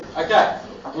Okay,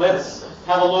 let's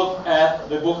have a look at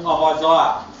the book of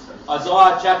Isaiah.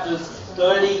 Isaiah chapters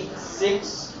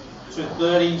 36 to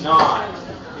 39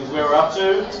 is where we're up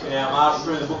to in our march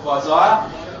through the book of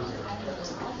Isaiah.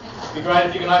 It'd be great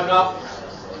if you can open up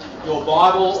your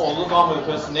Bible or look on with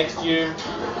the person next to you.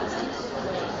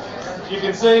 You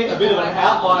can see a bit of an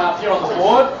outline up here on the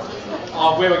board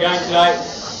of where we're going today.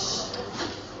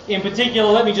 In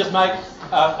particular, let me just make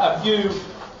a few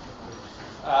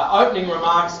opening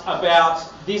remarks about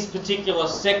this particular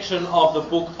section of the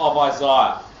book of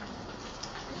Isaiah.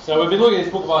 So we've been looking at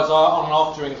this book of Isaiah on and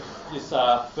off during this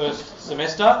first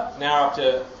semester, now up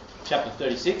to chapter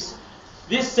 36.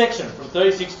 This section from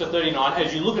 36 to 39,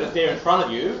 as you look at it there in front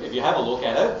of you, if you have a look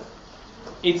at it,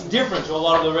 it's different to a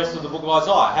lot of the rest of the book of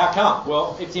Isaiah. How come?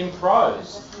 Well, it's in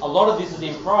prose. A lot of this is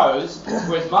in prose,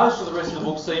 whereas most of the rest of the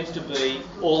book seems to be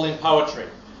all in poetry.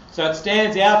 So it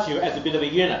stands out to you as a bit of a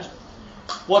unit.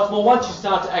 What's more, once you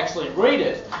start to actually read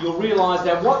it, you'll realise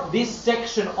that what this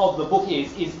section of the book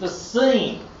is the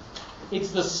seam.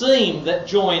 It's the seam that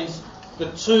joins the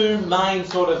two main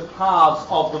sort of halves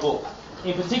of the book.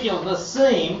 In particular, the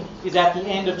seam is at the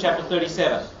end of chapter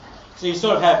 37. So you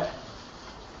sort of have,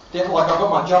 like I've got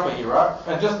my jumper here, right?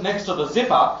 And just next to the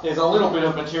zipper, there's a little bit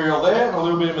of material there and a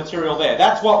little bit of material there.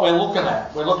 That's what we're looking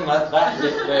at. We're looking at that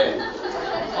bit there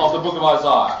of the book of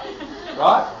Isaiah,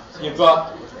 right? You've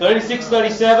got 36,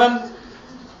 37,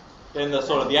 then the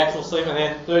sort of the actual seam, and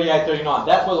then 38, 39.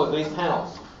 That's where look, these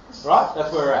panels, right?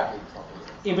 That's where we're at.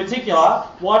 In particular,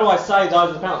 why do I say those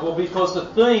are the panels? Well, because the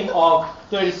theme of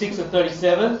 36 and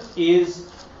 37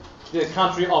 is the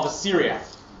country of Assyria.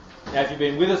 Now, if you've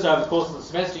been with us over the course of the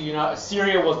semester, you know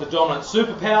Assyria was the dominant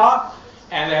superpower,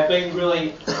 and they've been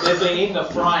in the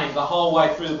frame the whole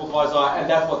way through the book of Isaiah, and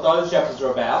that's what those chapters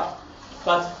are about.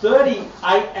 But 38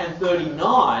 and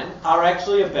 39 are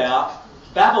actually about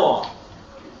Babylon.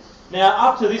 Now,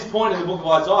 up to this point in the book of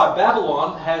Isaiah,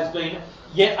 Babylon has been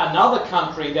yet another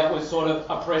country that was sort of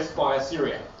oppressed by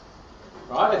Assyria.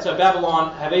 Right? And so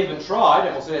Babylon have even tried,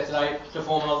 and we'll see that today, to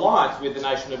form an alliance with the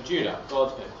nation of Judah,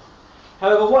 God's people.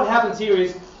 However, what happens here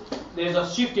is there's a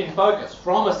shift in focus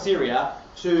from Assyria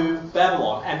to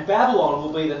Babylon, and Babylon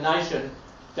will be the nation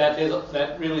that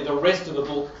really the rest of the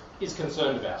book is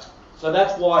concerned about. So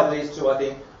that's why these two, I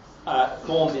think,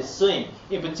 form this seam.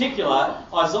 In particular,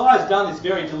 Isaiah's done this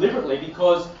very deliberately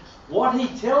because what he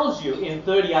tells you in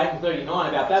 38 and 39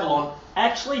 about Babylon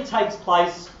actually takes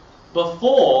place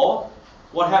before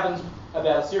what happens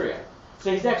about Assyria.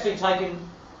 So he's actually taken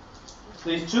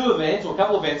these two events, or a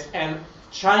couple of events, and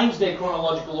changed their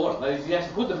chronological order. That is, he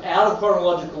actually put them out of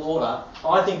chronological order,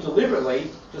 I think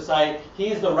deliberately, to say,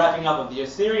 here's the wrapping up of the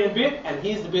Assyrian bit, and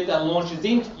here's the bit that launches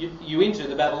you into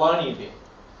the Babylonian bit.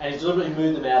 And he's deliberately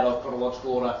moved them out of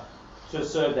chronological order to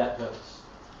serve that purpose.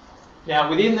 Now,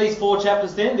 within these 4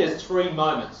 chapters then, there's 3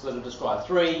 moments that are described.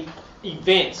 3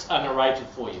 events are narrated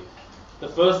for you. The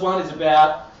first one is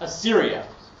about Assyria,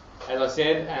 as I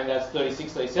said, and that's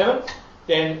 36, 37.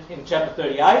 Then in chapter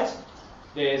 38,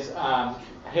 there's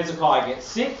Hezekiah gets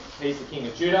sick, he's the king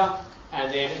of Judah,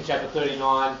 and then in chapter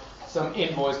 39, some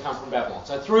envoys come from Babylon.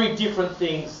 So 3 different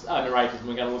things are narrated, and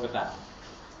we're going to look at that.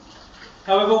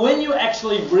 However, when you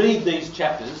actually read these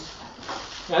chapters,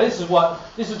 now this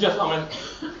is just,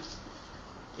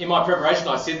 in my preparation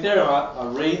I sit there and I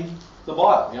read the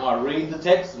Bible. I read the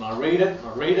text and I read it and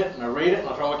I read it and I read it and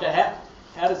I try to work out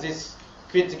how does this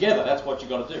fit together? That's what you've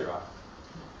got to do,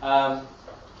 right?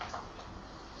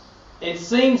 It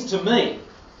seems to me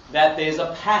that there's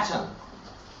a pattern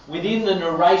within the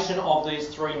narration of these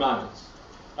 3 moments,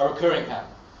 a recurring pattern.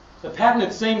 The pattern,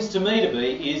 it seems to me to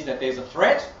be, is that there's a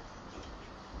threat,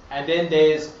 and then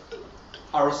there's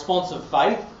a response of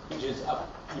faith,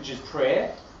 which is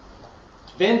prayer.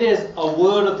 Then there's a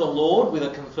word of the Lord with a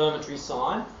confirmatory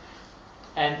sign,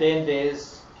 and then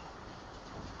there's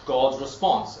God's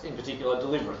response, in particular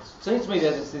deliverance. It seems to me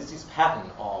that there's this pattern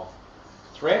of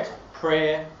threat,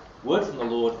 prayer, word from the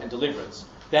Lord, and deliverance.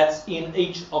 That's in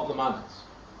each of the moments.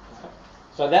 Okay?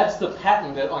 So that's the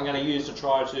pattern that I'm going to use to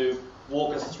try to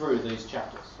walk us through these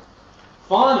chapters.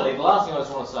 Finally, the last thing I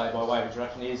just want to say by way of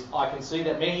introduction is I can see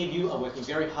that many of you are working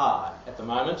very hard at the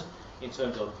moment in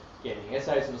terms of getting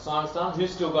essays and assignments done.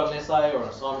 Who's still got an essay or an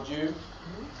assignment due?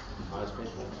 Most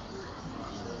people.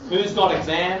 Who's got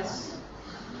exams?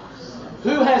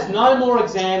 Who has no more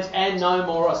exams and no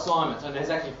more assignments and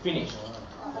has actually finished?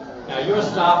 Now, you're a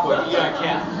staff worker, you don't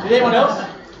count. Is anyone else?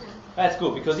 That's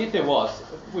good, because if there was,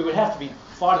 we would have to be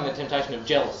fighting the temptation of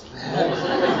jealousy. So it's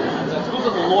good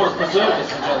that the Lord has preserved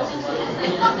us from jealousy.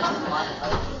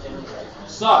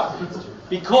 So,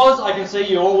 because I can see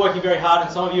you're all working very hard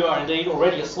and some of you are indeed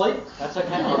already asleep, that's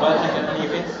okay, I don't take that any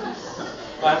offence.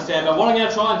 I understand, but what I'm going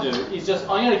to try and do is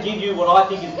I'm going to give you what I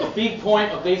think is the big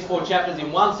point of these 4 chapters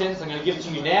in one sentence. I'm going to give it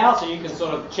to you now so you can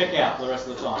sort of check out for the rest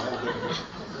of the time.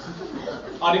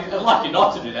 I'd like you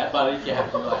not to do that, but if you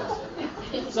have to, I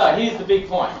understand. So here's the big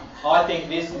point. I think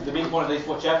this is the big point of these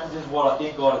 4 chapters. This is what I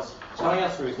think God is telling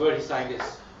us through His Word. He's saying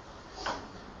this.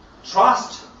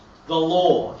 Trust the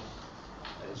Lord.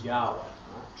 That is Yahweh.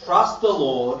 Trust the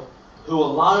Lord, who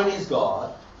alone is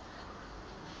God,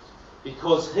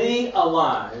 because He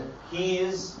alone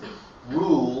hears,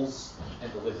 rules,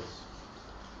 and delivers.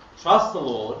 Trust the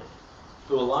Lord,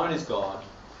 who alone is God,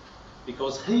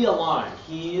 because He alone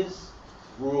hears,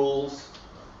 rules,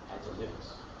 and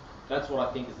delivers. That's what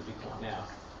I think is the big point now.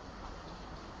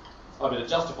 I better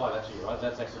justify that to you, right?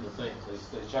 That's actually the theme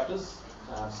of these chapters.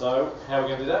 So how are we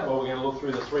going to do that? Well, we're going to look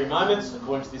through the 3 moments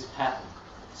according to this pattern.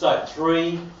 So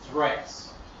 3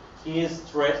 threats. Here's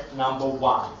threat number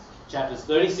 1. Chapters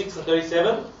 36 and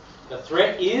 37. The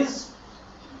threat is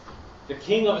the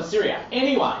king of Assyria.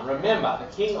 Anyone remember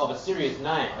the king of Assyria's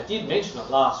name? I did mention it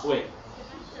last week.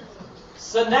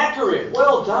 Sennacherib.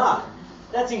 Well done.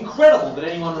 That's incredible that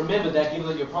anyone remembered that, given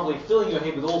that you're probably filling your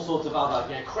head with all sorts of other,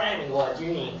 cramming like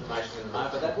uni information in the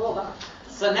moment, but that's well done.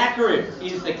 Sennacherib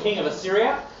is the king of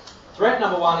Assyria. Threat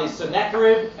number 1 is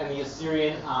Sennacherib and the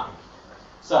Assyrian army.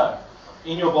 So,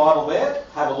 in your Bible there,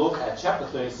 have a look at chapter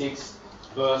 36,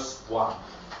 verse 1.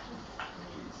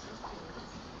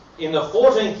 In the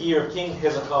 14th year of King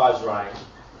Hezekiah's reign,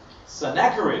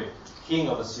 Sennacherib, king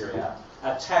of Assyria,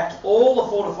 attacked all the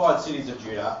fortified cities of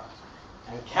Judah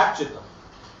and captured them.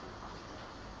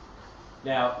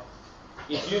 Now,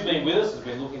 if you've been with us, have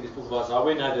been looking at this book of Isaiah,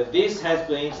 we know that this has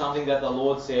been something that the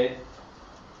Lord said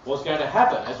was going to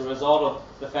happen as a result of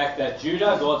the fact that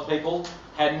Judah, God's people,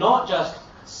 had not just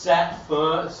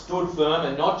stood firm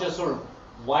and not just sort of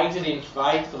waited in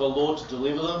faith for the Lord to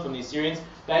deliver them from the Assyrians.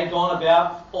 They'd gone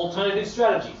about alternative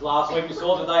strategies. Last week we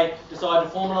saw that they decided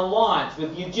to form an alliance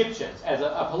with the Egyptians as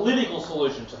a political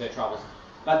solution to their troubles.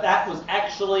 But that was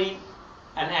actually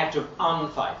an act of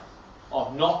unfaith,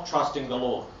 of not trusting the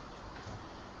Lord.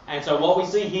 And so what we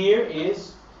see here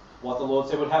is what the Lord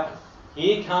said would happen.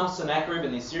 Here comes Sennacherib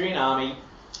and the Assyrian army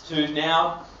to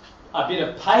now a bit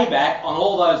of payback on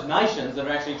all those nations that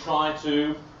are actually trying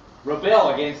to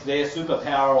rebel against their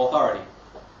superpower authority.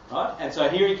 Right? And so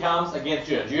here he comes against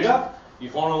Judah. Judah, you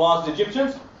formed an alliance with the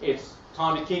Egyptians, it's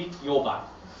time to kick your butt.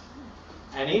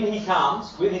 And in he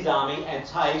comes with his army and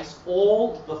takes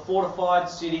all the fortified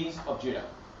cities of Judah.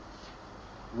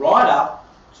 Right up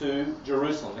to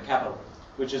Jerusalem, the capital,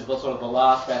 which is the sort of the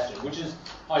last bastion, which is,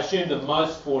 I assume, the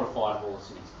most fortified of all the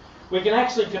cities. We can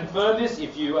actually confirm this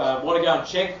if you want to go and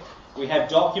check. We have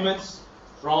documents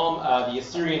from the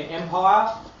Assyrian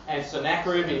Empire, and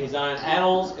Sennacherib in his own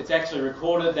annals, it's actually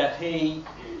recorded that he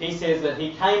says that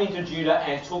he came into Judah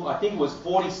and took, I think it was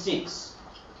 46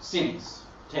 cities,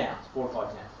 towns, fortified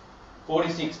towns.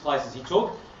 46 places he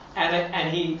took, and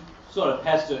he sort of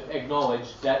has to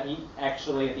acknowledge that he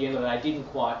actually, at the end of the day, didn't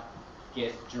quite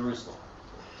get Jerusalem.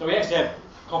 So we actually have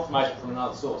confirmation from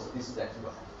another source that this is actually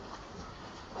what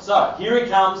happened. So here he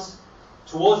comes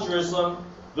towards Jerusalem.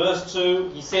 Verse 2,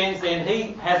 he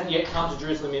hasn't yet come to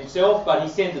Jerusalem himself, but he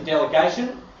sends a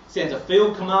delegation, sends a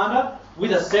field commander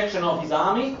with a section of his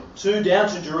army down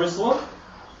to Jerusalem.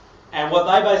 And what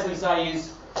they basically say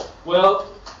is,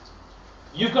 well,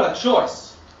 you've got a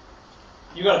choice.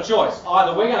 You've got a choice.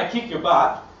 Either we're going to kick your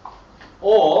butt,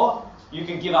 or you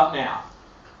can give up now.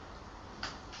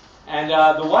 And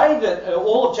the way that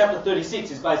all of chapter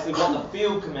 36 is basically what the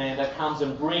field commander comes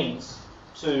and brings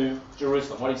to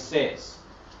Jerusalem, what he says.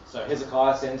 So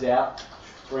Hezekiah sends out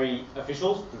 3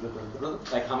 officials.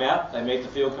 They come out, they meet the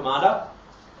field commander.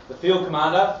 The field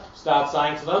commander starts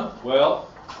saying to them, well,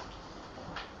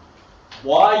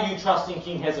 why are you trusting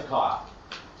King Hezekiah?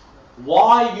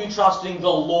 Why are you trusting the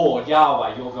Lord,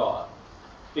 Yahweh, your God?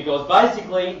 Because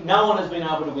basically no one has been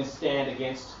able to withstand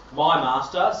against my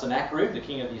master, Sennacherib, the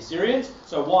king of the Assyrians,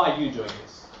 so why are you doing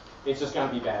this? It's just going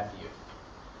to be bad for you.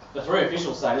 The 3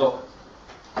 officials say, look,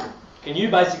 can you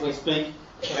basically speak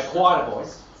in a quieter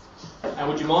voice, and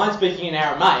would you mind speaking in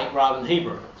Aramaic rather than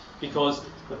Hebrew? Because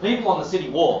the people on the city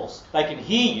walls, they can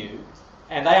hear you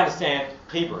and they understand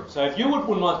Hebrew. So if you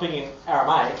wouldn't mind speaking in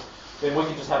Aramaic, then we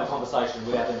can just have a conversation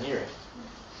without them hearing.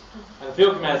 And the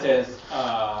field commander says,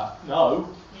 no.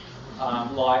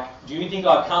 Do you think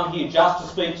I've come here just to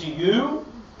speak to you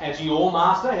and to your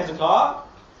master, Hezekiah?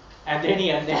 And then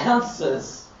he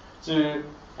announces he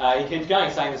keeps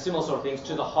going, saying the similar sort of things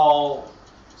to the whole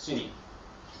city.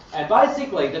 And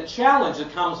basically, the challenge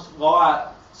that comes via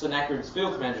Sennacherib's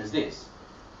field commander is this.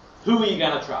 Who are you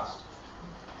going to trust?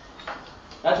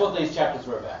 That's what these chapters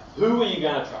were about. Who are you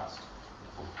going to trust?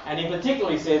 And in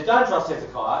particular, he says, don't trust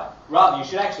Hezekiah. Rather, you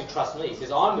should actually trust me. He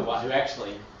says, I'm the one who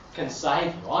actually can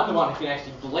save you. I'm the one who can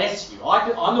actually bless you.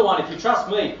 I'm the one, if you trust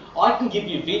me, I can give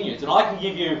you vineyards and I can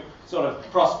give you sort of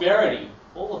prosperity.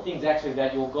 All the things actually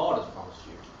that your God has promised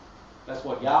you. That's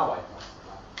what Yahweh promised.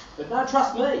 But don't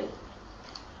trust me.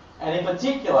 And in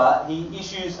particular, he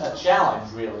issues a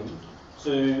challenge, really,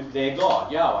 to their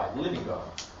God, Yahweh, the living God.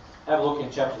 Have a look in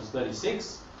chapters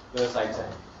 36, verse 18.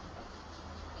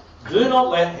 Do not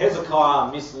let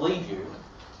Hezekiah mislead you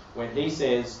when he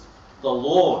says, the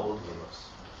Lord will deliver us.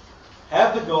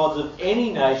 Have the gods of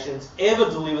any nations ever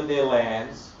delivered their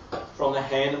lands from the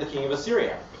hand of the king of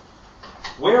Assyria?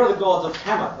 Where are the gods of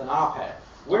Hamath and Arpad?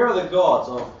 Where are the gods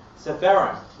of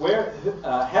Sepharim? Where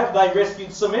have they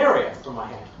rescued Samaria from my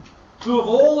hand? Who of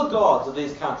all the gods of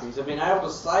these countries have been able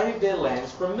to save their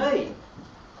lands from me?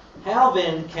 How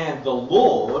then can the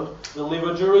Lord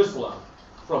deliver Jerusalem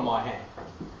from my hand?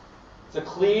 It's a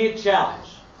clear challenge.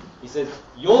 He says,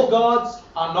 your gods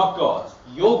are not gods.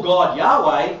 Your God,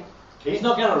 Yahweh, he's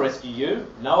not going to rescue you.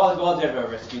 No other gods ever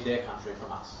rescued their country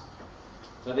from us.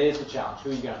 So there's the challenge. Who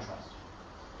are you going to trust?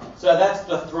 So that's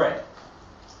the threat.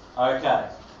 Okay.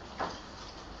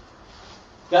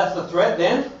 That's the threat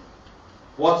then.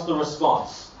 What's the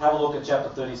response? Have a look at chapter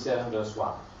 37, verse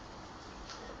 1.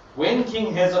 When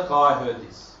King Hezekiah heard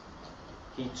this,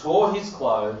 he tore his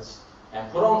clothes and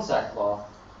put on sackcloth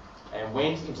and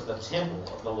went into the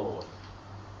temple of the Lord.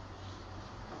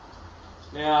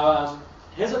 Now,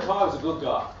 Hezekiah was a good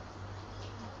guy.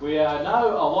 We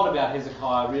know a lot about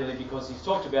Hezekiah really because he's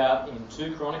talked about in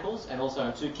 2 Chronicles and also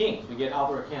in 2 Kings. We get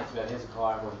other accounts about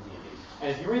Hezekiah and what he did.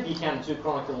 And if you read the account in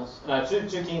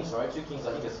 2 Kings, I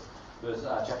think it's verse,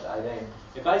 chapter 18,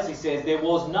 it basically says there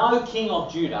was no king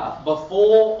of Judah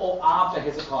before or after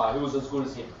Hezekiah who was as good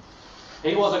as him.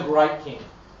 He was a great king.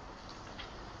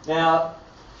 Now,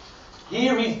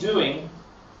 here he's doing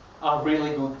a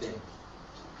really good thing.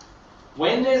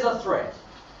 When there's a threat,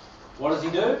 what does he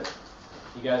do?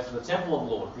 He goes to the temple of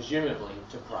the Lord, presumably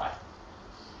to pray.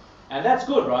 And that's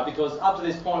good, right? Because up to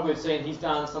this point we've seen he's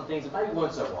done some things that maybe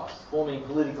weren't so wise, forming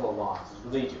political alliances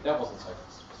with Egypt. That wasn't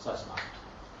so smart.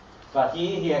 But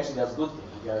here he actually does a good thing.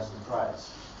 He goes and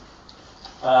prays.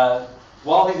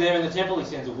 While he's there in the temple, he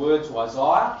sends a word to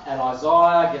Isaiah, and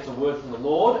Isaiah gets a word from the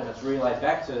Lord, and it's relayed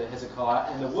back to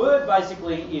Hezekiah. And the word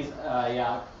basically is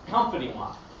a comforting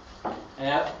one. And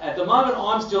at the moment,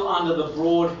 I'm still under the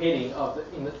broad heading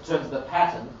in terms of the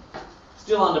pattern,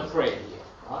 still under prayer here,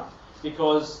 right?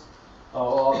 Because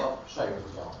I'll show you as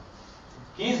we go on.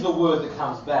 Here's the word that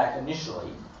comes back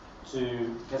initially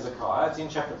to Hezekiah. It's in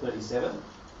chapter 37.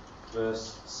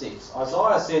 Verse 6.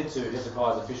 Isaiah said to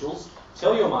Hezekiah's officials,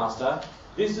 tell your master,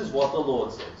 this is what the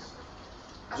Lord says.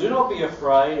 Do not be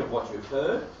afraid of what you've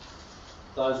heard.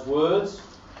 Those words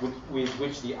with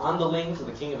which the underlings of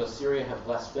the king of Assyria have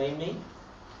blasphemed me.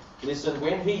 Listen,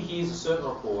 when he hears a certain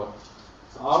report,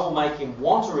 I will make him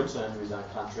want to return to his own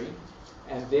country,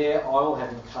 and there I will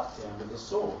have him cut down with the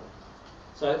sword.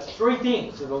 So 3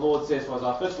 things that the Lord says to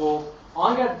Isaiah. First of all,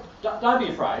 don't be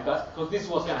afraid, because this is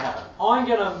what's going to happen. I'm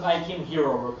going to make him hear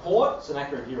a report,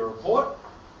 Sennacherib hear a report.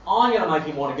 I'm going to make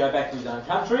him want to go back to his own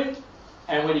country,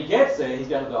 and when he gets there, he's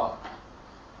going to die.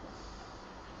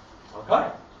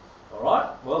 Okay, all right.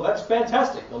 Well, that's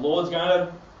fantastic. The Lord's going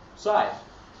to save.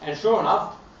 And sure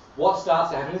enough, what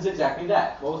starts to happen is exactly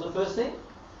that. What was the first thing?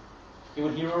 He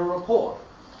would hear a report.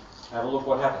 Have a look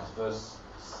what happens, verse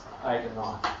 8 and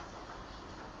 9.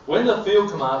 When the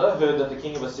field commander heard that the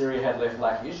king of Assyria had left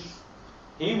Lachish,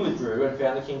 he withdrew and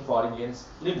found the king fighting against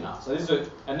Libnah. So this is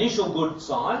an initial good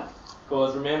sign,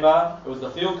 because remember, it was the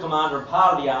field commander and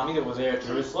part of the army that was there at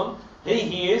Jerusalem. He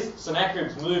hears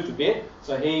Sennacherib's moved a bit,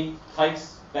 so he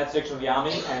takes that section of the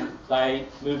army and they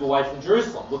move away from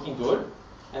Jerusalem, looking good.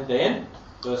 And then,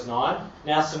 verse 9,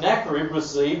 now Sennacherib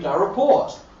received a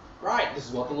report. Great, this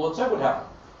is what the Lord said would happen.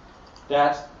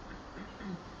 That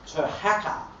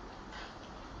Tirhakah,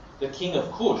 the king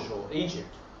of Cush, or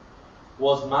Egypt,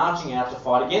 was marching out to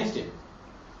fight against him.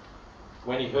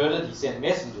 When he heard it, he sent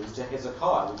messengers to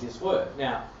Hezekiah with this word.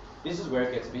 Now, this is where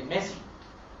it gets a bit messy.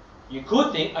 You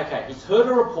could think, okay, he's heard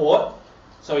a report,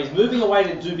 so he's moving away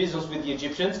to do business with the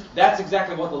Egyptians. That's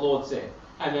exactly what the Lord said.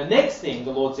 And the next thing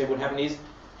the Lord said would happen is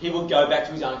he would go back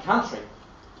to his own country.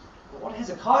 But what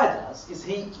Hezekiah does is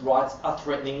he writes a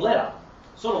threatening letter,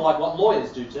 sort of like what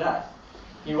lawyers do today.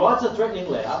 He writes a threatening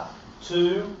letter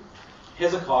to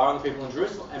Hezekiah and the people in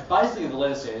Jerusalem. And basically the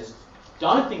letter says,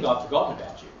 don't think I've forgotten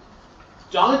about you.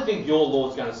 Don't think your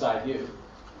Lord's going to save you.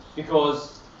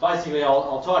 Because basically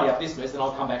I'll tidy up this mess and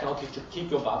I'll come back and I'll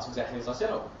kick your butts exactly as I said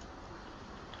I would.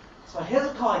 So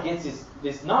Hezekiah gets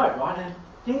this note, right? And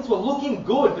things were looking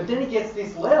good, but then he gets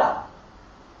this letter.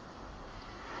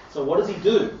 So what does he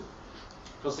do?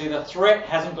 Because see, the threat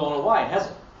hasn't gone away, has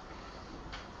it?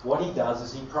 What he does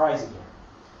is he prays again.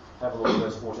 Have a look at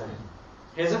verse 14.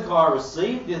 Hezekiah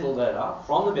received the letter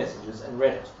from the messengers and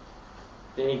read it.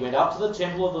 Then he went up to the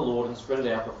temple of the Lord and spread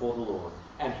it out before the Lord.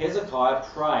 And Hezekiah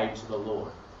prayed to the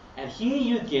Lord. And here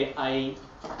you get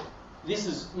this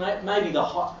is maybe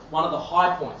one of the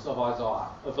high points of Isaiah,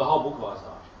 of the whole book of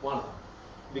Isaiah, one of them.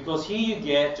 Because here you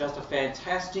get just a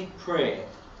fantastic prayer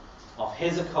of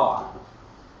Hezekiah,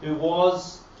 who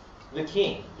was the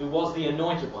king, who was the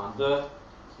anointed one, the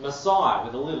Messiah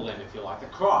with a little m, if you like, the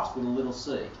Christ with a little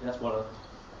c. That's what a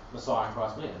Messiah and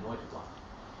Christ mean, anointed one.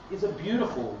 It's a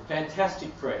beautiful,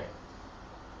 fantastic prayer.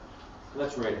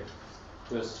 Let's read it.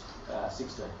 Verse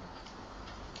 16.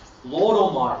 Lord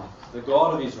Almighty, the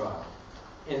God of Israel,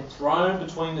 enthroned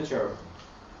between the cherubim,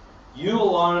 you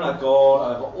alone are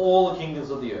God over all the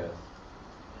kingdoms of the earth.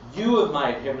 You have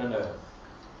made heaven and earth.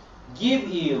 Give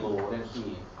ear, Lord, and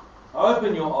hear.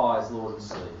 Open your eyes, Lord, and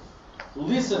see.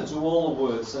 Listen to all the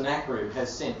words Sennacherib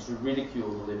has sent to ridicule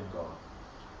the living God.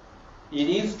 It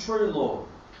is true, Lord,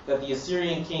 that the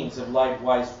Assyrian kings have laid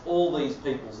waste all these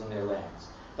peoples and their lands.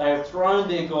 They have thrown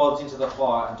their gods into the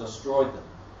fire and destroyed them.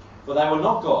 For they were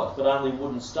not gods, but only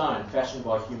wood and stone fashioned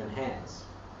by human hands.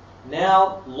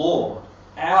 Now, Lord,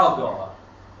 our God,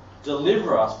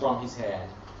 deliver us from his hand,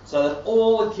 so that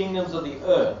all the kingdoms of the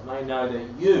earth may know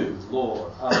that you,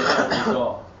 Lord, are the only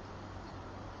God.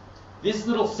 This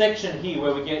little section here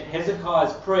where we get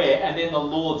Hezekiah's prayer and then the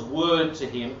Lord's word to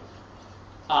him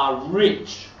are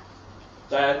rich.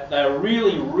 They're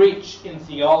really rich in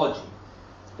theology.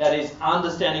 That is,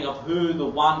 understanding of who the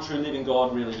one true living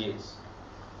God really is.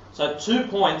 So 2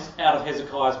 points out of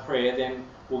Hezekiah's prayer, then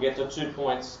we'll get to 2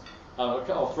 points,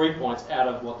 or 3 points out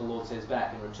of what the Lord says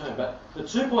back in return. But the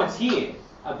 2 points here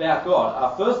about God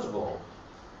are, first of all,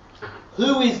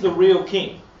 who is the real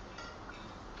king?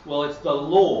 Well, it's the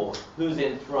Lord who's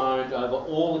enthroned over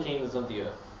all the kingdoms of the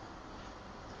earth.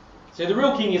 So the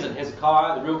real king isn't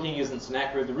Hezekiah, the real king isn't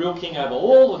Sennacherib, the real king over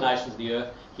all the nations of the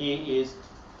earth here is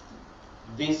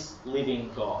this living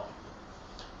God,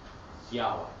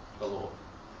 Yahweh, the Lord.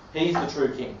 He's the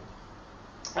true king.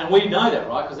 And we know that,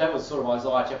 right? Because that was sort of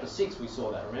Isaiah chapter 6, we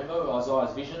saw that. Remember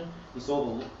Isaiah's vision? He saw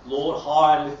the Lord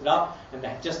high and lifted up, and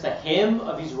that just the hem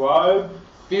of his robe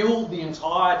filled the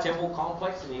entire temple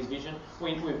complex in his vision.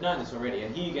 We've known this already,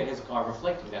 and here you get Hezekiah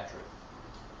reflecting that truth.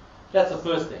 That's the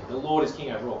first thing. The Lord is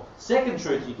king over all. Second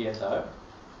truth you get, though,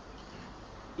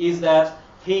 is that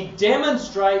he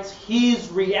demonstrates his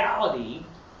reality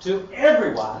to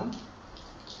everyone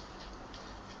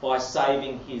by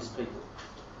saving his people.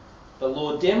 The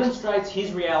Lord demonstrates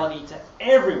his reality to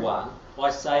everyone by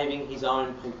saving his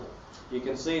own people. You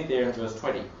can see it there in verse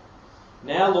 20.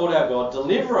 Now, Lord our God,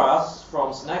 deliver us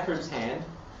from Sennacherib's hand,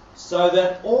 so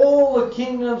that all the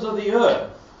kingdoms of the earth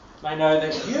may know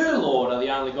that you, Lord, are the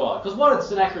only God. Because what had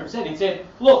Sennacherib said? He said,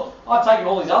 look, I've taken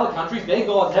all these other countries, their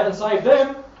gods haven't saved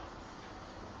them.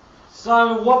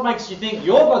 So what makes you think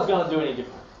your God's going to do any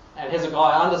different? And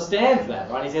Hezekiah understands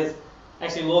that, right? He says,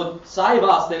 actually, Lord, save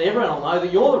us, then everyone will know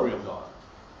that you're the real God.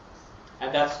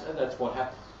 And that's what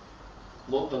happens.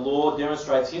 The Lord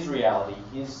demonstrates his reality,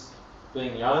 his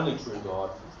being the only true God,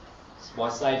 by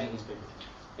saving his people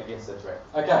against that threat.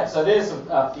 Okay, so there's some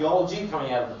theology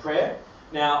coming out of the prayer.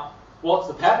 Now, what's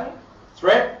the pattern?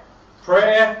 Threat,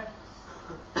 prayer,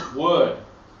 word.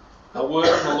 A word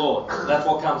from the Lord. That's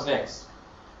what comes next.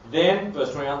 Then,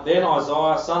 verse 21, then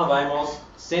Isaiah, son of Amos,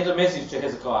 sent a message to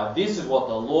Hezekiah. This is what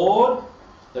the Lord,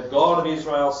 the God of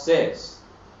Israel, says.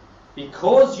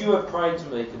 Because you have prayed to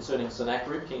me concerning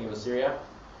Sennacherib, king of Assyria,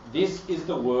 this is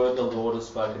the word the Lord has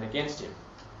spoken against him.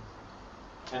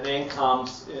 And then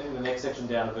comes, in the next section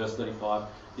down to verse 35,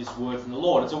 this word from the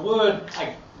Lord. It's a word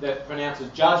that pronounces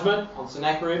judgment on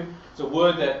Sennacherib. It's a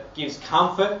word that gives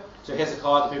comfort to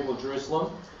Hezekiah, the people of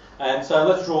Jerusalem. And so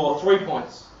let's draw 3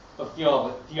 points of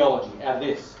theology out of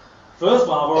this. First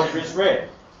one I've already just read.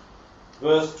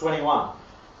 Verse 21.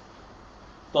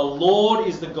 The Lord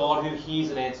is the God who hears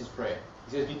and answers prayer.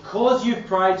 He says, because you've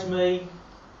prayed to me,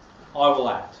 I will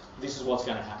act. This is what's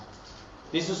going to happen.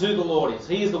 This is who the Lord is.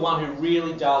 He is the one who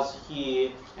really does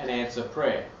hear and answer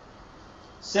prayer.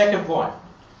 Second point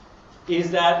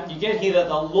is that you get here that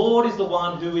the Lord is the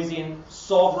one who is in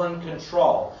sovereign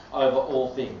control over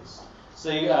all things.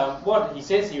 See, what he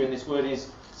says here in this word is,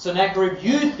 Sennacherib,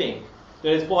 you think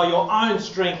that it's by your own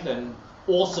strength and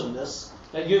awesomeness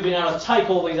that you've been able to take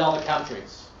all these other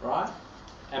countries, right,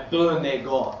 and burn their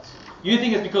gods. You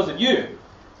think it's because of you.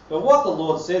 But what the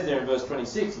Lord says there in verse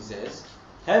 26, he says,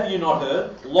 Have you not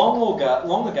heard? Long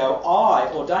ago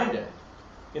I ordained it.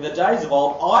 In the days of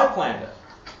old I planned it.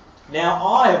 Now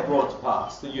I have brought it to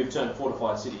pass that you have turned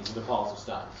fortified cities into piles of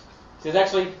stones. He says,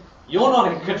 actually, you're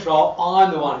not in control,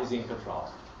 I'm the one who's in control.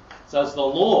 So it's the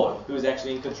Lord who is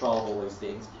actually in control of all these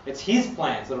things. It's his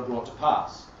plans that are brought to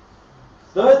pass.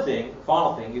 Third thing,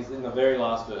 final thing, is in the very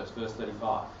last verse, verse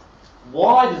 35.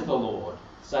 Why does the Lord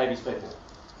save his people?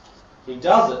 He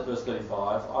does it, verse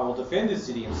 35, I will defend this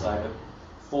city and save it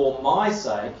for my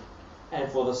sake and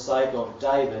for the sake of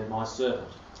David, my servant.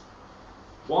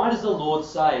 Why does the Lord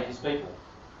save his people?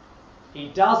 He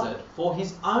does it for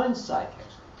his own sake,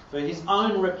 for his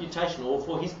own reputation, or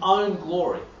for his own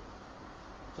glory,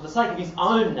 for the sake of his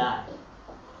own name.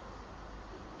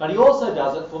 But he also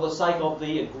does it for the sake of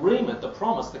the agreement, the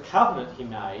promise, the covenant he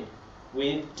made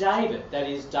with David. That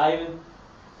is, David,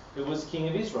 who was king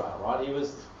of Israel, right? He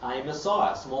was a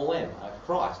Messiah, small m, a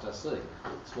Christ, a C,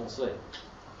 small c.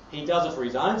 He does it for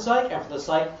his own sake and for the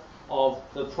sake of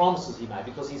the promises he made,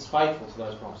 because he's faithful to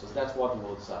those promises. That's what the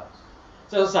Lord saves.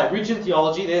 So as I say, rich in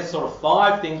theology, there's sort of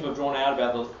 5 things we've drawn out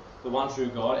about the one true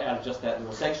God out of just that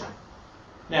little section.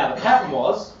 Now, the pattern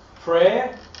was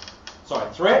threat,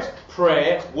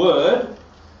 prayer, word,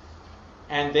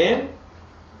 and then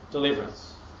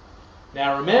deliverance.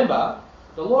 Now remember,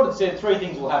 the Lord had said 3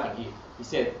 things will happen here. He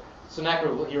said,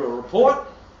 Sennacherib will hear a report,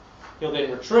 he'll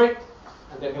then retreat,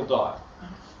 and then he'll die.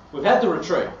 We've had the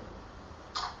retreat.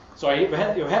 Sorry, you've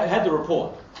had the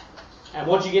report. And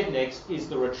what you get next is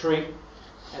the retreat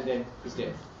and then his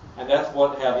death. And that's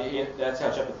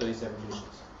how chapter 37 finishes.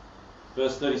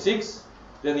 Verse 36,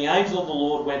 then the angel of the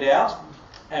Lord went out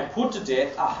and put to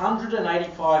death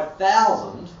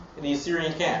 185,000 in the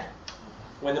Assyrian camp.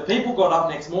 When the people got up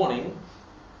next morning,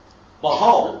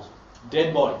 behold,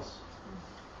 dead bodies.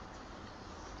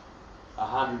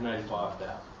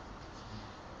 185,000.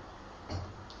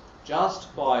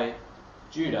 Just by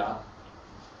Judah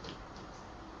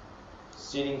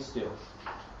sitting still,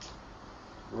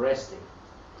 resting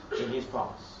in his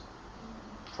promise,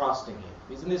 trusting him.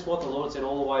 Isn't this what the Lord said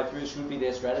all the way through should be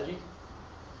their strategy?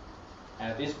 And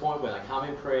at this point, when they come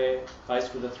in prayer,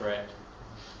 faced with a threat,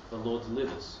 the Lord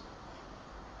delivers.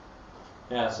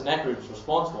 Now, Sennacherib's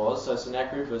response was, so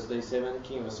Sennacherib, verse 37,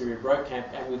 king of Assyria, broke camp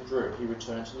and withdrew. He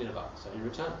returned to Nineveh. So he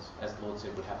returns, as the Lord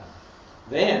said would happen.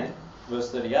 Then,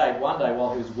 verse 38, one day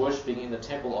while he was worshipping in the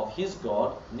temple of his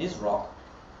god, Nisroch,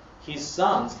 his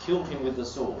sons killed him with the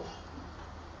sword.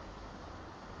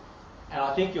 And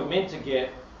I think you're meant to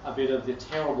get a bit of the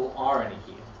terrible irony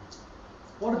here.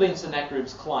 What had been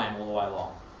Sennacherib's claim all the way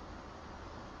along?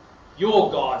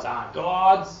 Your gods aren't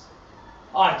gods.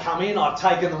 I've come in, I've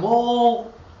taken them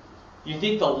all. You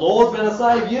think the Lord's going to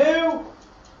save you?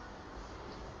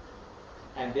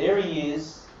 And there he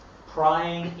is,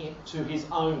 praying to his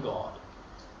own God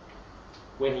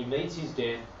when he meets his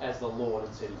death as the Lord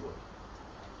had said he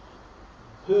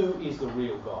would. Who is the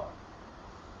real God?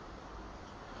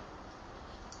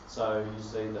 So you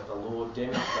see that the Lord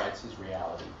demonstrates his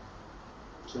reality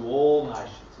to all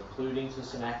nations, including to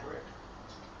Sennacherib,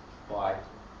 by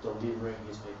delivering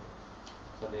his people.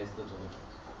 So there's the deliverance.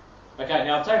 Okay,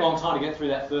 now it'll take a long time to get through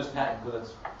that first pattern because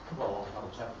it's quite a long couple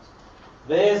of chapters.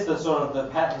 There's the sort of the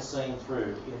pattern seen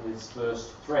through in this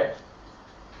first thread.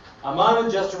 A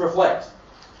moment just to reflect.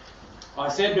 I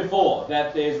said before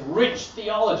that there's rich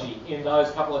theology in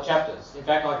those couple of chapters. In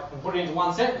fact, I can put it into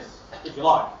one sentence, if you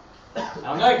like. And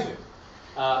I'm going to.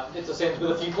 It's a sentence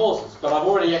with a few clauses, but I've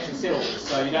already actually said all this,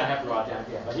 so you don't have to write it down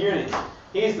here. But here it is.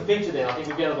 Here's the picture then. I think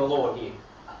we get of the Lord here.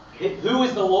 Who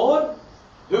is the Lord?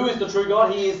 Who is the true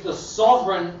God? He is the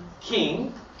sovereign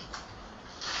King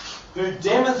who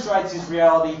demonstrates his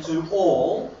reality to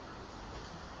all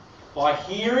by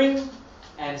hearing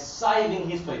and saving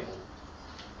his people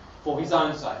for his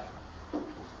own sake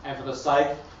and for the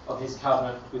sake of his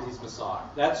covenant with his Messiah.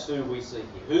 That's who we see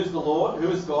here. Who's the Lord? Who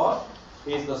is God?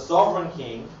 He is the sovereign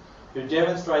King who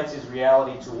demonstrates his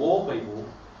reality to all people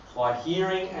by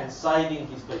hearing and saving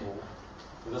his people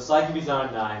for the sake of his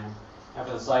own name and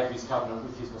for the sake of his covenant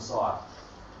with his Messiah.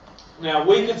 Now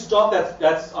we could stop.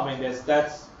 That's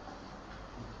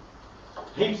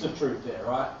heaps of truth there,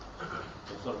 right?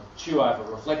 To sort of chew over,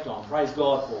 reflect on, praise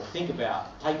God for, think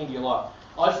about, take into your life.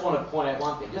 I just want to point out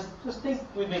one thing. Just think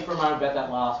with me for a moment about that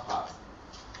last part.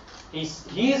 He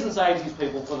hears and saves his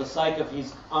people for the sake of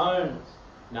his own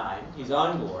name, his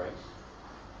own glory,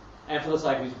 and for the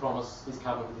sake of his promise, his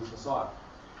covenant with his Messiah.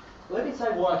 Let me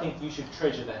say why I think you should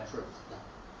treasure that truth.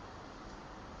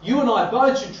 You and I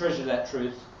both should treasure that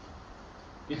truth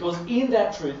because in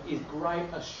that truth is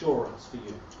great assurance for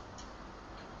you.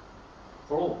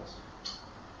 For all of us.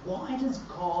 why does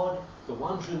God, the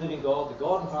one true living God, the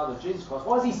God and Father of Jesus Christ,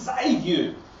 why does he save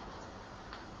you?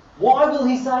 Why will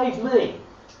he save me?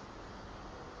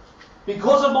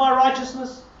 Because of my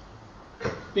righteousness?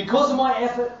 Because of my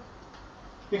effort?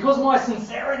 Because of my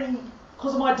sincerity?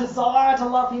 Because of my desire to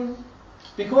love him?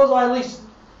 Because I at least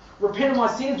repent of my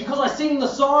sins? Because I sing the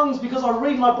songs? Because I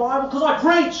read my Bible? Because I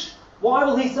preach? Why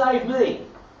will he save me?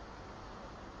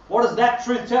 What does that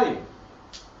truth tell you?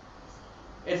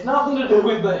 It's nothing to do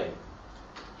with me.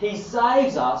 He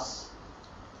saves us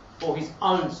for his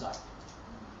own sake.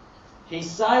 He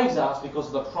saves us because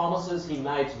of the promises he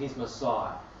made to his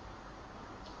Messiah.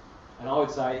 And I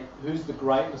would say, who's the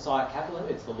great Messiah capital?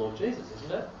 It's the Lord Jesus,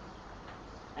 isn't it?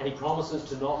 And he promises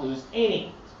to not lose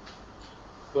any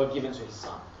who are given to his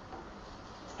Son.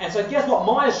 And so guess what?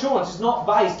 My assurance is not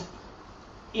based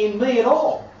in me at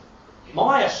all.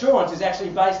 My assurance is actually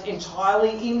based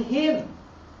entirely in him.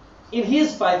 In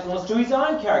his faithfulness to his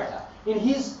own character. In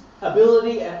his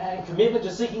ability and commitment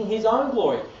to seeking his own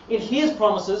glory. In his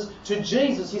promises to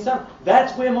Jesus, his Son.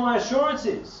 That's where my assurance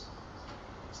is.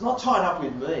 It's not tied up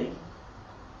with me.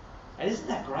 And isn't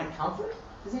that great comfort?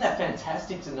 Isn't that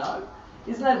fantastic to know?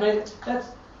 Isn't that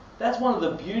that's one of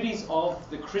the beauties of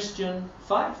the Christian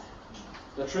faith.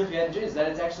 The truth we have in Jesus, that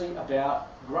it's actually about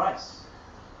grace.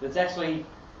 That it's actually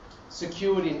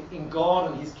secured in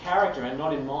God and his character and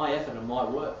not in my effort and my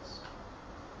works.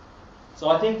 So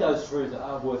I think those truths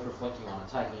are worth reflecting on and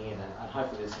taking in, and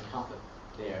hopefully there's some comfort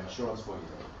there and assurance for you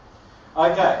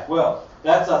there. Okay, well,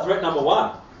 that's threat number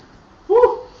one.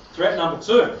 Woo! Threat number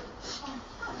two.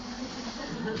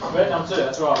 Threat number two,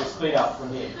 that's right, we speed up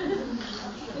from here.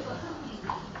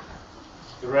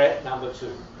 Threat number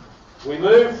two. We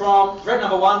move from, threat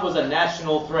number one was a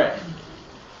national threat.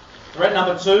 Threat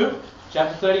number two,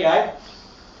 chapter 38,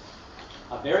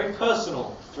 a very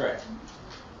personal threat.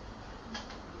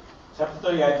 Chapter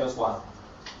 38, verse 1.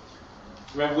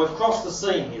 Remember, we've crossed the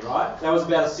scene here, right? That was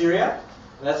about Assyria,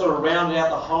 and that sort of rounded out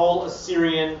the whole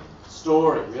Assyrian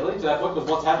story, really, to that point, because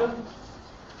what's happened?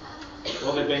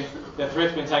 Well, their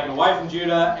threat's been taken away from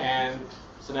Judah, and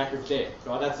Sennacherib's dead,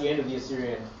 right? That's the end of the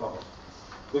Assyrian problem.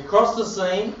 We cross the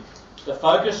scene, the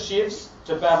focus shifts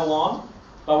to Babylon,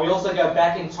 but we also go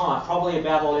back in time, probably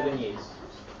about 11 years.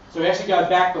 So we actually go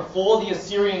back before the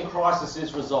Assyrian crisis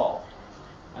is resolved.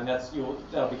 And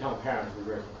that'll become apparent as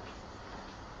we read.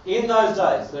 In those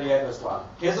days, 38 verse 1,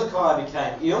 Hezekiah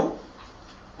became ill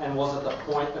and was at the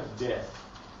point of death.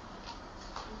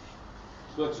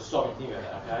 It's worth just stopping and think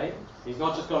about that, okay? He's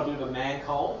not just got a bit of a man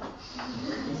cold.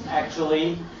 He's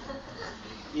actually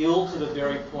ill to the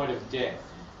very point of death.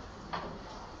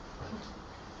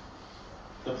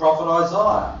 The prophet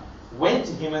Isaiah went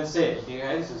to him and said, you think,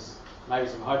 okay, this is maybe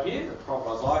some hope here. The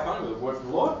prophet Isaiah coming with a word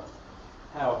from the Lord.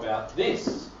 How about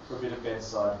this for a bit of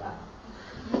bedside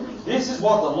manner? This is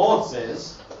what the Lord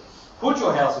says. Put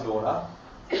your house in order,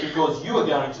 because you are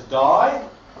going to die.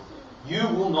 You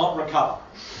will not recover.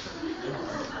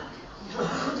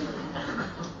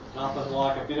 Nothing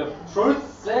like a bit of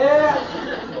truth there.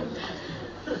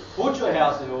 Put your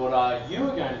house in order. You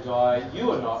are going to die.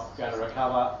 You are not going to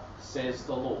recover, says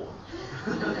the Lord.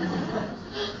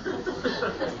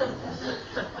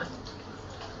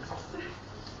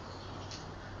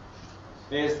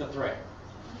 There's the threat.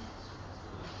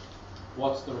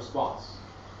 What's the response?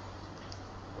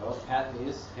 Well, the pattern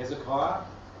is Hezekiah,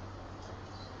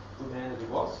 good man that he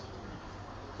was,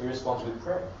 he responds with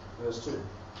prayer. Verse 2.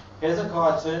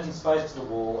 Hezekiah turned his face to the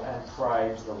wall and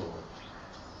prayed to the Lord.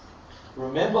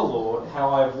 Remember, Lord, how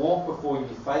I have walked before you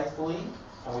faithfully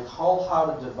and with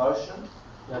wholehearted devotion,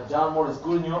 and have done what is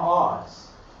good in your eyes.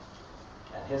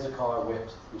 And Hezekiah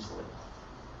wept bitterly.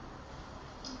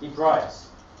 He prays.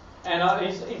 And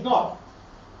he's not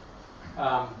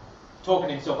talking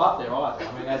himself up there either.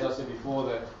 I mean, as I said before,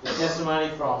 the testimony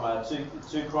from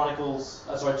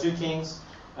 2 Kings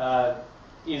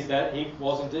is that he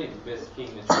was indeed the best king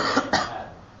that Israel had.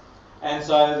 And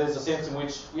so there's a sense in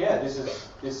which, this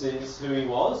is who he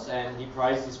was, and he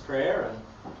prays this prayer. And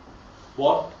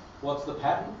what's the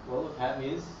pattern? Well, the pattern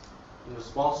is, in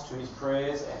response to his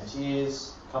prayers and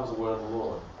tears, comes the word of the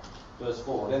Lord. Verse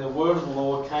 4. Then the word of the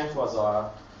Lord came to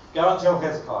Isaiah. Go and tell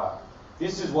Hezekiah,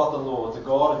 this is what the Lord, the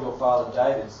God of your father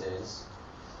David, says.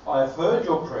 I have heard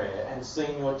your prayer and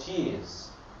seen your tears.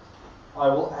 I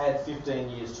will add 15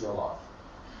 years to your life.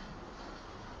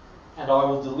 And I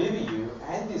will deliver you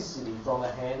and this city from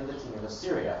the hand of the king of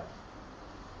Assyria.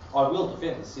 I will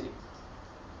defend the city.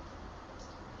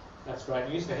 That's great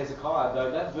news for Hezekiah,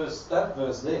 though that verse there,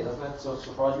 doesn't that sort of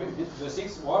surprise you? Verse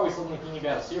 6, why are we suddenly thinking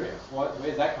about Assyria?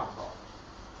 Where's that come from?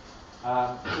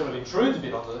 Sort of intrudes a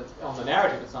bit on the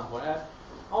narrative at some point.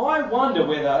 I wonder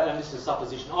whether, and this is a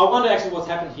supposition, I wonder actually what's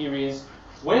happened here is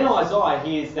when Isaiah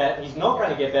hears that he's not going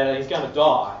to get better, he's going to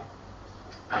die,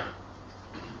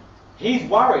 he's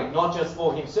worried not just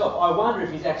for himself. I wonder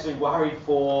if he's actually worried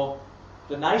for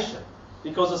the nation.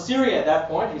 Because Assyria at that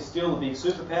point is still the big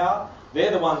superpower.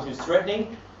 They're the ones who's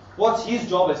threatening. What's his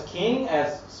job as king,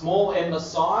 as small m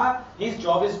Messiah? His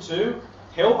job is to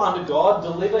help under God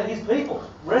deliver his people,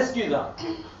 rescue them.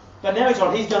 But now he's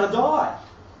told he's going to die.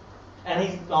 And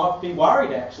he's not be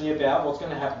worried actually about what's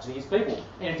going to happen to his people.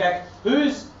 And in fact,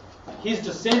 who's his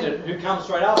descendant who comes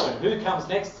straight after him? Who comes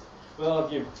next? Well,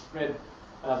 if you've read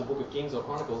the book of Kings or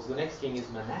Chronicles, the next king is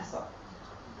Manasseh.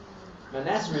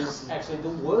 Manasseh is actually the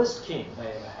worst king they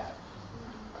ever had.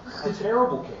 A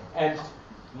terrible king. And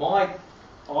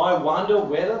I wonder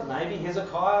whether maybe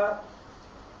Hezekiah,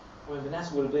 well,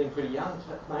 Manasseh would have been pretty young,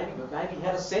 but maybe he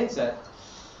had a sense that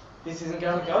this isn't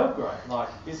going to go great. Like,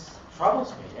 this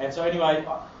troubles me. And so anyway,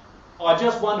 I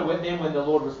just wonder when the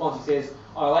Lord responds, he says,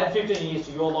 I'll add 15 years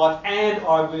to your life and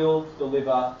I will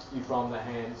deliver you from the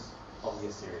hands of the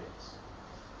Assyrians.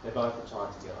 They both are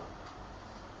tied together.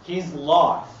 His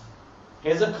life,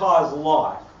 Hezekiah's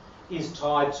life, is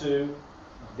tied to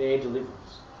their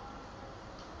deliverance.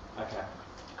 Okay.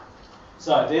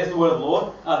 So there's the word of the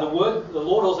Lord. The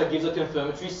Lord also gives a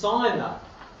confirmatory sign though.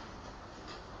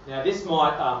 Now this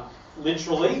might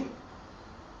literally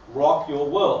rock your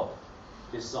world,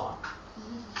 this sign.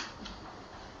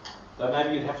 Though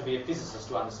maybe you'd have to be a physicist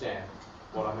to understand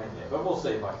what I meant there. But we'll see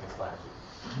if I can explain it to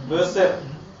you. Verse 7.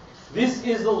 This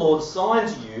is the Lord's sign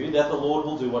to you that the Lord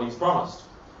will do what he's promised.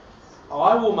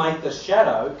 I will make the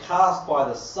shadow cast by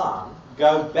the sun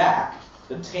go back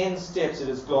the 10 steps it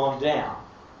has gone down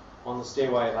on the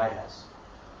stairway of Ahaz.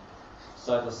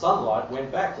 So the sunlight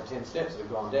went back the 10 steps it had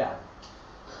gone down.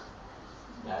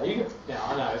 Now I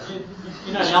know, if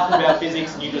you know nothing about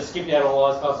physics and you just skipped out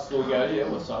all those classes at school and go, yeah,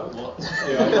 well, so what?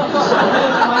 Anyway,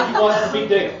 that's a big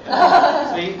deal.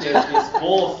 See, there's this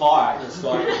ball of fire in the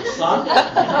sky, the sun.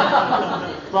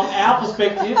 From our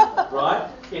perspective, right,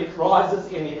 it rises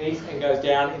in the east and goes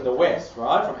down in the west,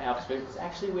 right? From our perspective, because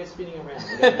actually we're spinning around.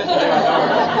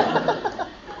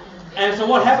 And so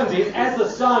what happens is, as the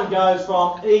sun goes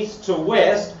from east to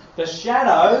west, the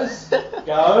shadows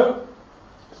go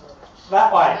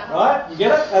that way, right? You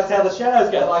get it? That's how the shadows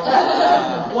go, like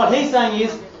that. What he's saying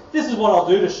is, this is what I'll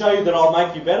do to show you that I'll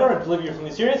make you better and deliver you from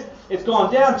this series. It's gone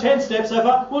down 10 steps so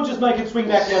far, we'll just make it swing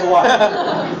back the other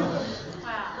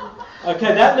way.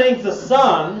 Okay, that means the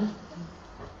sun...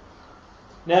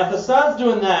 Now, if the sun's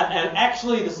doing that, and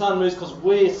actually the sun moves because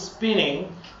we're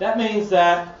spinning, that means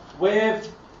that we've,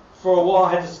 for a while,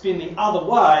 had to spin the other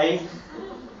way.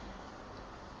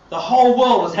 The whole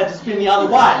world has had to spin the other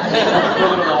way.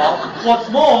 What's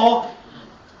more,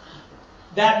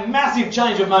 that massive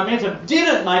change of momentum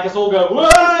didn't make us all go, whoa,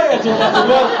 until the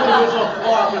world put us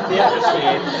fly up into the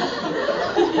atmosphere.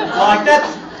 Like,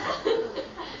 that's...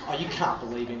 Oh, you can't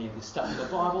believe any of this stuff in the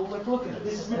Bible. Look at it.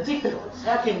 This is ridiculous.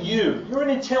 How can you? You're an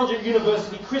intelligent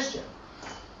university Christian.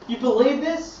 You believe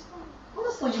this?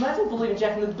 Honestly, you may as well believe in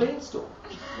Jack and the Beanstalk.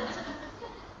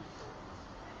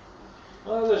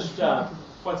 Well, let's just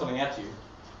point something out to you.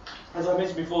 As I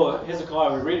mentioned before,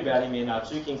 Hezekiah, we read about him in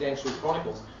 2 Kings and 2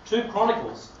 Chronicles. 2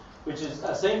 Chronicles, which is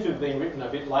seems to have been written a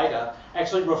bit later,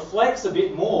 actually reflects a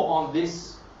bit more on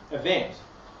this event.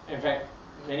 In fact,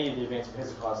 many of the events of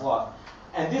Hezekiah's life.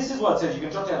 And this is what it says. You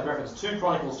can jot down the reference. 2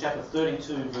 Chronicles chapter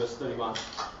 32 verse 31.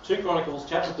 2 Chronicles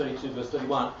chapter 32 verse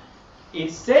 31.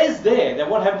 It says there that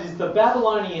what happens is the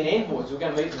Babylonian envoys, we're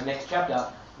going to meet in the next chapter,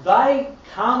 they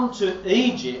come to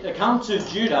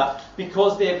Judah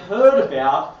because they've heard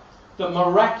about the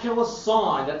miraculous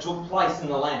sign that took place in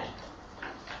the land.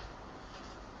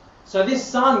 So this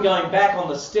sun going back on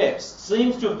the steps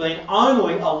seems to have been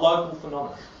only a local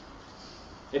phenomenon.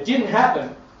 It didn't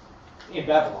happen in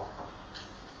Babylon.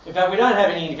 In fact, we don't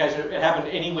have any indication it happened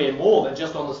anywhere more than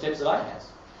just on the steps of Ahaz.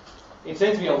 It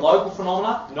seems to be a local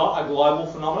phenomenon, not a global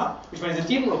phenomenon, which means it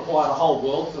didn't require the whole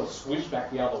world to switch back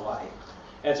the other way.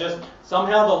 It's just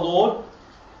somehow the Lord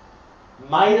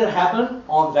made it happen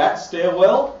on that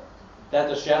stairwell that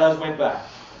the shadows went back.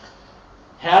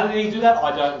 How did he do that?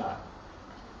 I don't know.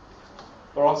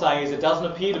 What I'm saying is it doesn't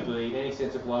appear to be in any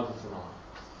sense a global phenomenon.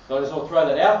 So I just want to throw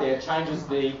that out there. It changes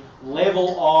the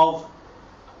level of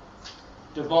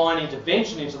divine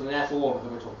intervention into the natural order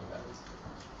that we're talking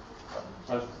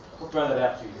about. I'll throw that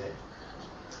out to you there.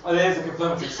 Oh, there's a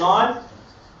confirmatory sign.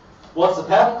 What's the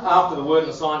pattern? After the word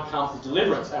and the sign comes the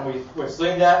deliverance. And we've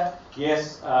seen that,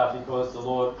 yes, because the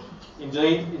Lord,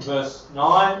 indeed, in verse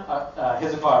 9,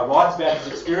 Hezekiah writes about his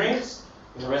experience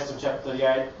in the rest of chapter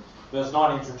 38. Verse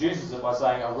 9 introduces it by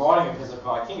saying, a writing of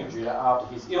Hezekiah, king of Judah, after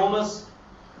his illness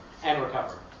and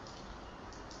recovery.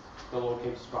 The Lord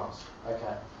keeps his promise.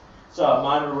 Okay. So, a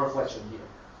moment of reflection here.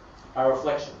 A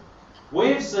reflection.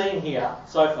 We've seen here,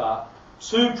 so far,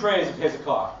 2 prayers of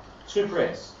Hezekiah. 2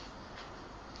 prayers.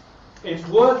 It's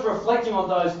worth reflecting on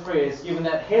those prayers, given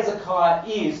that Hezekiah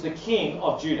is the king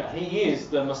of Judah. He is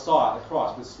the Messiah, the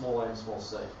Christ, with small m, small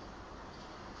c.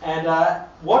 And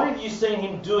what have you seen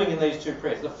him doing in these 2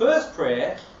 prayers? The first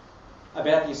prayer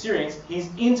about the Assyrians, he's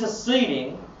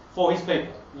interceding for his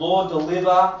people. Lord,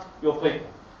 deliver your people.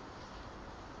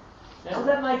 Now, does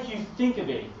that make you think of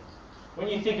anything? When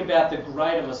you think about the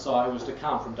greater Messiah who was to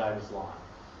come from David's line,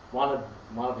 one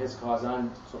of Hezekiah's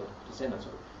own sort of descendants.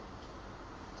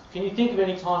 Can you think of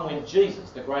any time when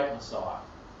Jesus, the great Messiah,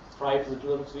 prayed for the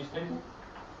deliverance of his people?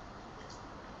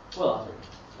 Well, I'll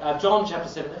tell you. John chapter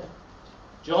 17.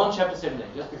 John chapter 17,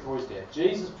 just before his death.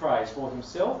 Jesus prays for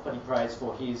himself, but he prays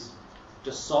for his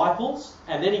disciples,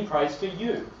 and then he prays for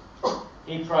you.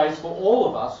 He prays for all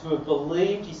of us who have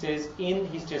believed, he says, in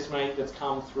his testimony that's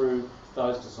come through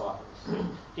those disciples.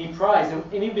 He prays,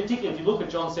 and in particular, if you look at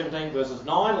John 17 verses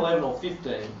 9, 11 or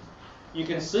 15, you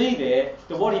can see there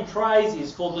that what he prays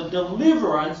is for the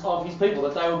deliverance of his people,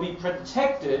 that they will be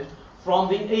protected from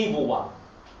the evil one.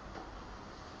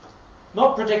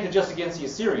 Not protected just against the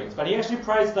Assyrians, but he actually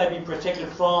prays that they be protected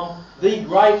from the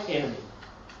great enemy,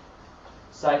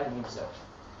 Satan himself.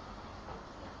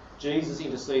 Jesus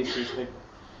intercedes for his people.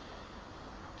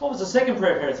 What was the second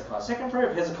prayer of Hezekiah? The second prayer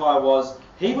of Hezekiah was,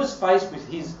 he was faced with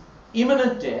his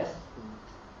imminent death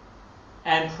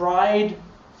and prayed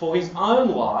for his own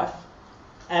life,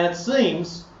 and it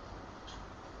seems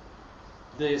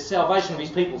the salvation of his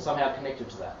people somehow connected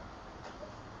to that.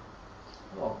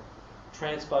 Well,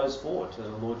 transpose forward to the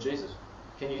Lord Jesus.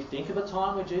 Can you think of a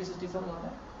time where Jesus did something like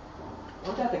that?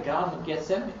 What about the Garden of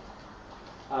Gethsemane?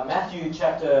 Matthew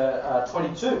chapter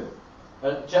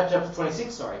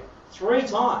 26, 3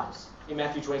 times in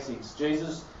Matthew 26,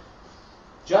 Jesus,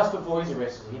 just before he's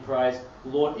arrested, he prays,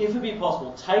 Lord, if it be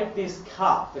possible, take this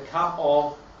cup, the cup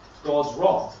of God's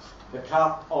wrath, the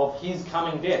cup of his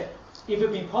coming death. If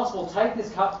it be possible, take this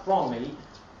cup from me,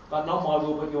 but not my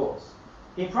will but yours.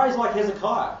 He prays like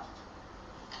Hezekiah.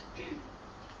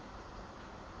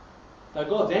 Though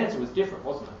God's answer was different,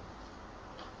 wasn't it?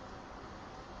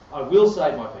 I will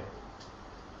save my people.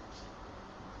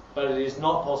 But it is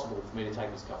not possible for me to take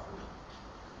this cup from you.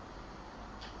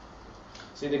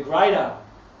 See, the greater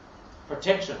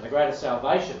protection, the greater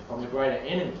salvation from the greater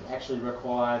enemy actually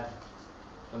required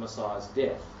the Messiah's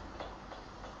death.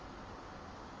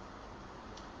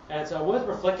 And it's worth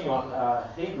reflecting on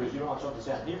Hebrews. You know, I'll jot this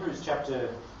out. Hebrews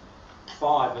chapter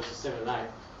 5, verses 7 and 8.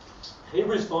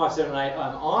 Hebrews 5, 7 and 8.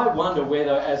 I wonder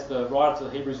whether, as the writer to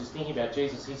the Hebrews is thinking about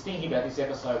Jesus, he's thinking about this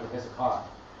episode with Hezekiah.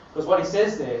 Because what he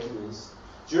says there is,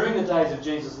 during the days of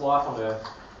Jesus' life on earth,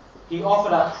 he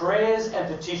offered up prayers and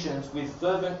petitions with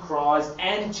fervent cries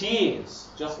and tears,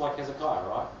 just like Hezekiah,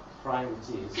 right? Praying with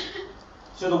tears,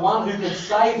 to the one who could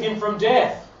save him from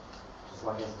death, just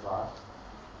like Hezekiah.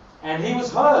 And he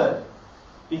was heard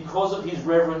because of his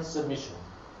reverent submission.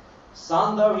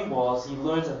 Son though he was, he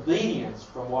learnt obedience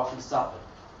from what he suffered.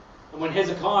 And when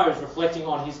Hezekiah is reflecting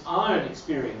on his own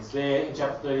experience there in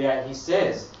chapter 38, he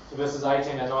says, in verses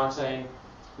 18 and 19,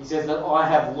 he says that I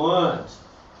have learned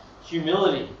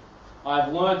humility. I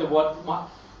have learned that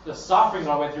the suffering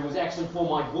that I went through was actually for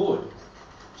my good.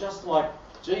 Just like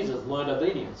Jesus learned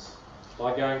obedience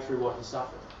by going through what he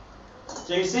suffered.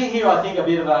 So you see here, I think, a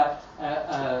bit of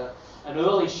an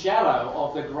early shadow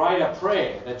of the greater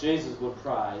prayer that Jesus would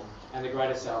pray and the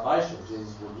greater salvation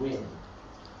Jesus would win.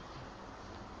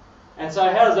 And so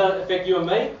how does that affect you and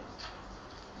me?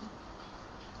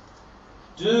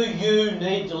 Do you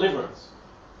need deliverance?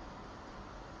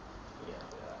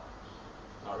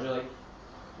 Not really.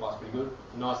 Life's pretty good.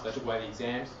 Nice, they took away the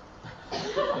exams.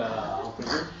 I'm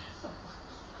pretty good.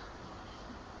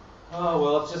 Oh,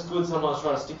 well, it's just good sometimes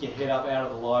trying to stick your head up out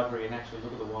of the library and actually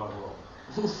look at the wider world.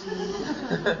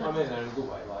 I mean that in a good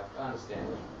way. Like, I understand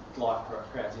that life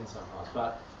crowds in sometimes,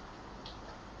 but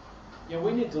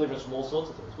we need deliverance from all sorts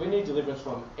of things. We need deliverance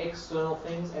from external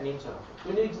things and internal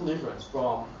things. We need deliverance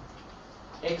from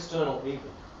external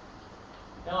evil.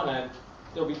 Now I know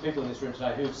there'll be people in this room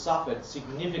today who've suffered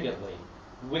significantly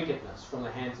wickedness from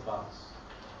the hands of others.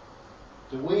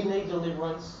 Do we need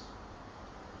deliverance?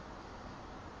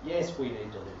 Yes, we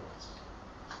need deliverance.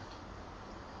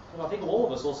 But I think all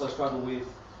of us also struggle with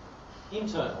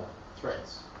internal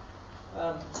threats.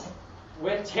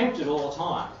 We're tempted all the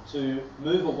time to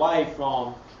move away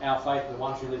from our faith in the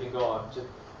one true living God to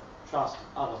trust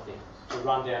other things. to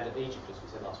run down to Egypt, as we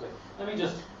said last week. Let me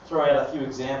just throw out a few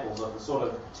examples of the sort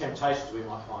of temptations we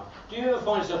might find. Do you ever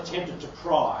find yourself tempted to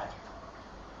pride?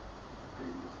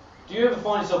 Do you ever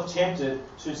find yourself tempted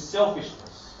to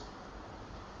selfishness?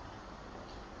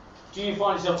 Do you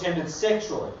find yourself tempted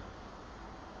sexually?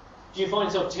 Do you find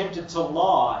yourself tempted to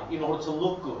lie in order to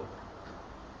look good?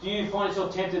 Do you find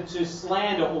yourself tempted to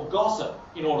slander or gossip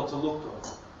in order to look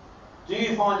good? Do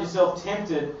you find yourself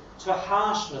tempted to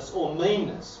harshness or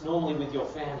meanness, normally with your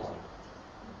family?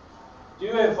 Do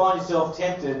you ever find yourself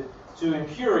tempted to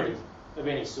impurity of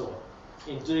any sort,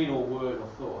 in deed or word or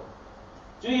thought?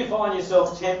 Do you find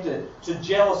yourself tempted to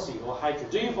jealousy or hatred?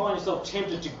 Do you find yourself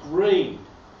tempted to greed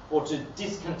or to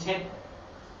discontentment?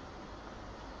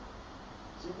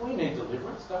 See, we need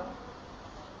deliverance, don't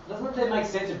we? Doesn't that make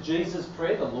sense of Jesus'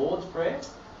 prayer, the Lord's Prayer?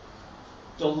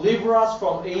 Deliver us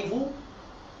from evil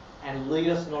and lead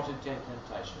us not into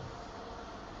temptation.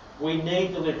 We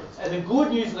need deliverance. And the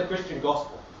good news of the Christian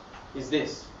gospel is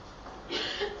this.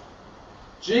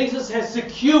 Jesus has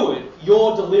secured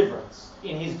your deliverance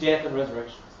in his death and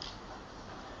resurrection.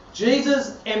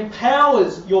 Jesus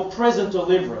empowers your present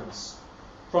deliverance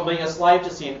from being a slave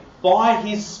to sin by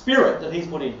his Spirit that he's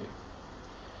put in you.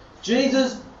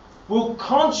 Jesus will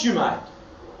consummate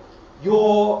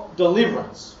your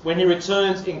deliverance when he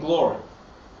returns in glory.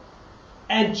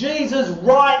 And Jesus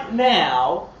right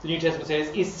now, the New Testament says,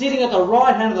 is sitting at the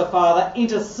right hand of the Father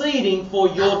interceding for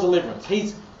your deliverance.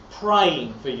 He's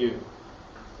praying for you.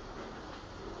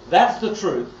 That's the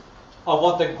truth of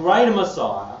what the greater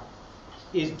Messiah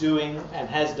is doing and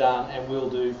has done and will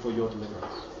do for your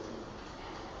deliverance.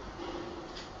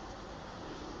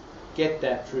 Get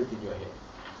that truth in your head.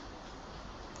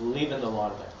 Live in the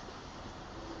light of that.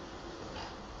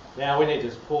 Now we need to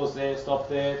pause there, stop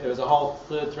there. There's a whole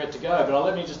third thread to go, but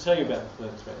let me just tell you about the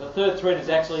third thread. The third thread is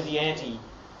actually the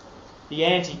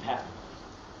anti-pattern.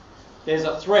 There's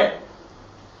a threat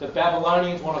that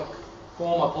Babylonians want to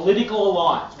form a political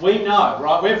alliance. We know,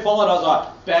 right? We've followed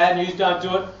Isaiah. Bad news, don't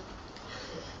do it.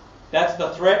 That's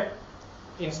the threat.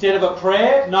 Instead of a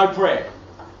prayer, no prayer.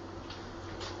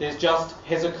 There's just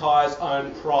Hezekiah's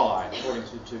own pride, according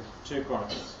to 2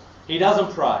 Chronicles. He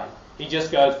doesn't pray. He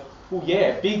just goes, well,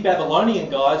 yeah, big Babylonian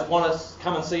guys want to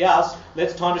come and see us.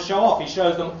 Let's time to show off. He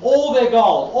shows them all their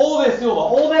gold, all their silver,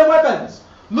 all their weapons.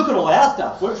 Look at all our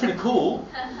stuff. We're pretty cool.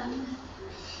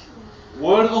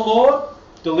 Word of the Lord,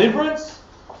 deliverance.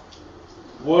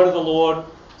 Word of the Lord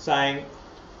saying,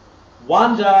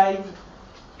 one day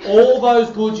all those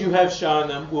goods you have shown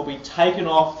them will be taken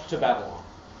off to Babylon.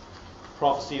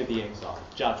 Prophecy of the exile,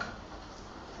 judgment.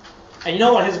 And you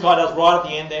know what Hezekiah does right at the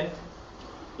end then?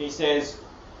 He says,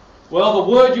 well,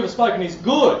 the word you have spoken is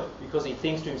good, because he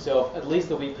thinks to himself, at least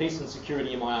there'll be peace and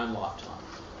security in my own lifetime.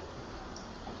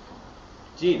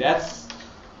 Gee, that's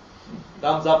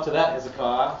thumbs up to that,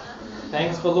 Hezekiah.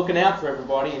 Thanks for looking out for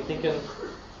everybody and thinking.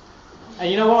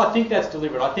 And you know what? I think that's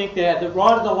deliberate. I think that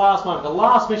right at the last moment, the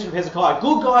last mention of Hezekiah,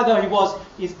 good guy though he was,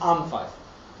 is unfaithful.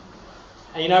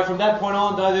 And you know, from that point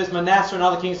on, though there's Manasseh and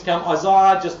other kings to come,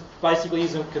 Isaiah just basically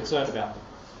isn't concerned about them.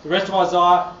 The rest of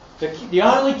Isaiah, the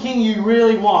only king you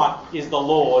really want is the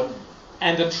Lord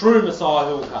and the true Messiah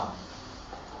who will come.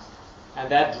 And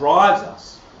that drives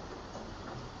us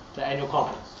to annual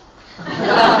conference.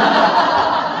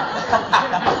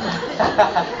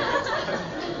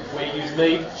 Where you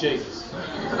meet Jesus.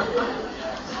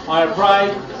 I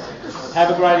pray,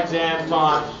 have a great exam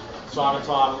time. Simon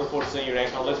time. I look forward to seeing you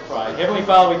next time. Let's pray. Heavenly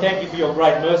Father, we thank you for your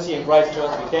great mercy and grace to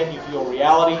us. We thank you for your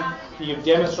reality that you've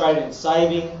demonstrated in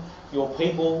saving your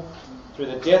people through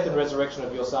the death and resurrection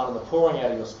of your Son and the pouring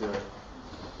out of your Spirit.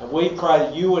 And we pray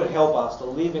that you would help us to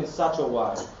live in such a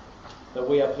way that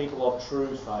we are people of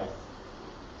true faith,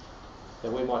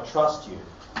 that we might trust you,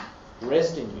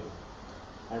 rest in you,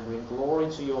 and bring glory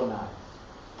to your name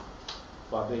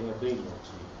by being obedient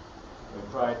to you. We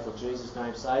pray it for Jesus'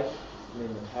 name's sake and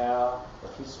in the power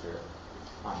of his Spirit.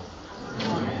 Amen.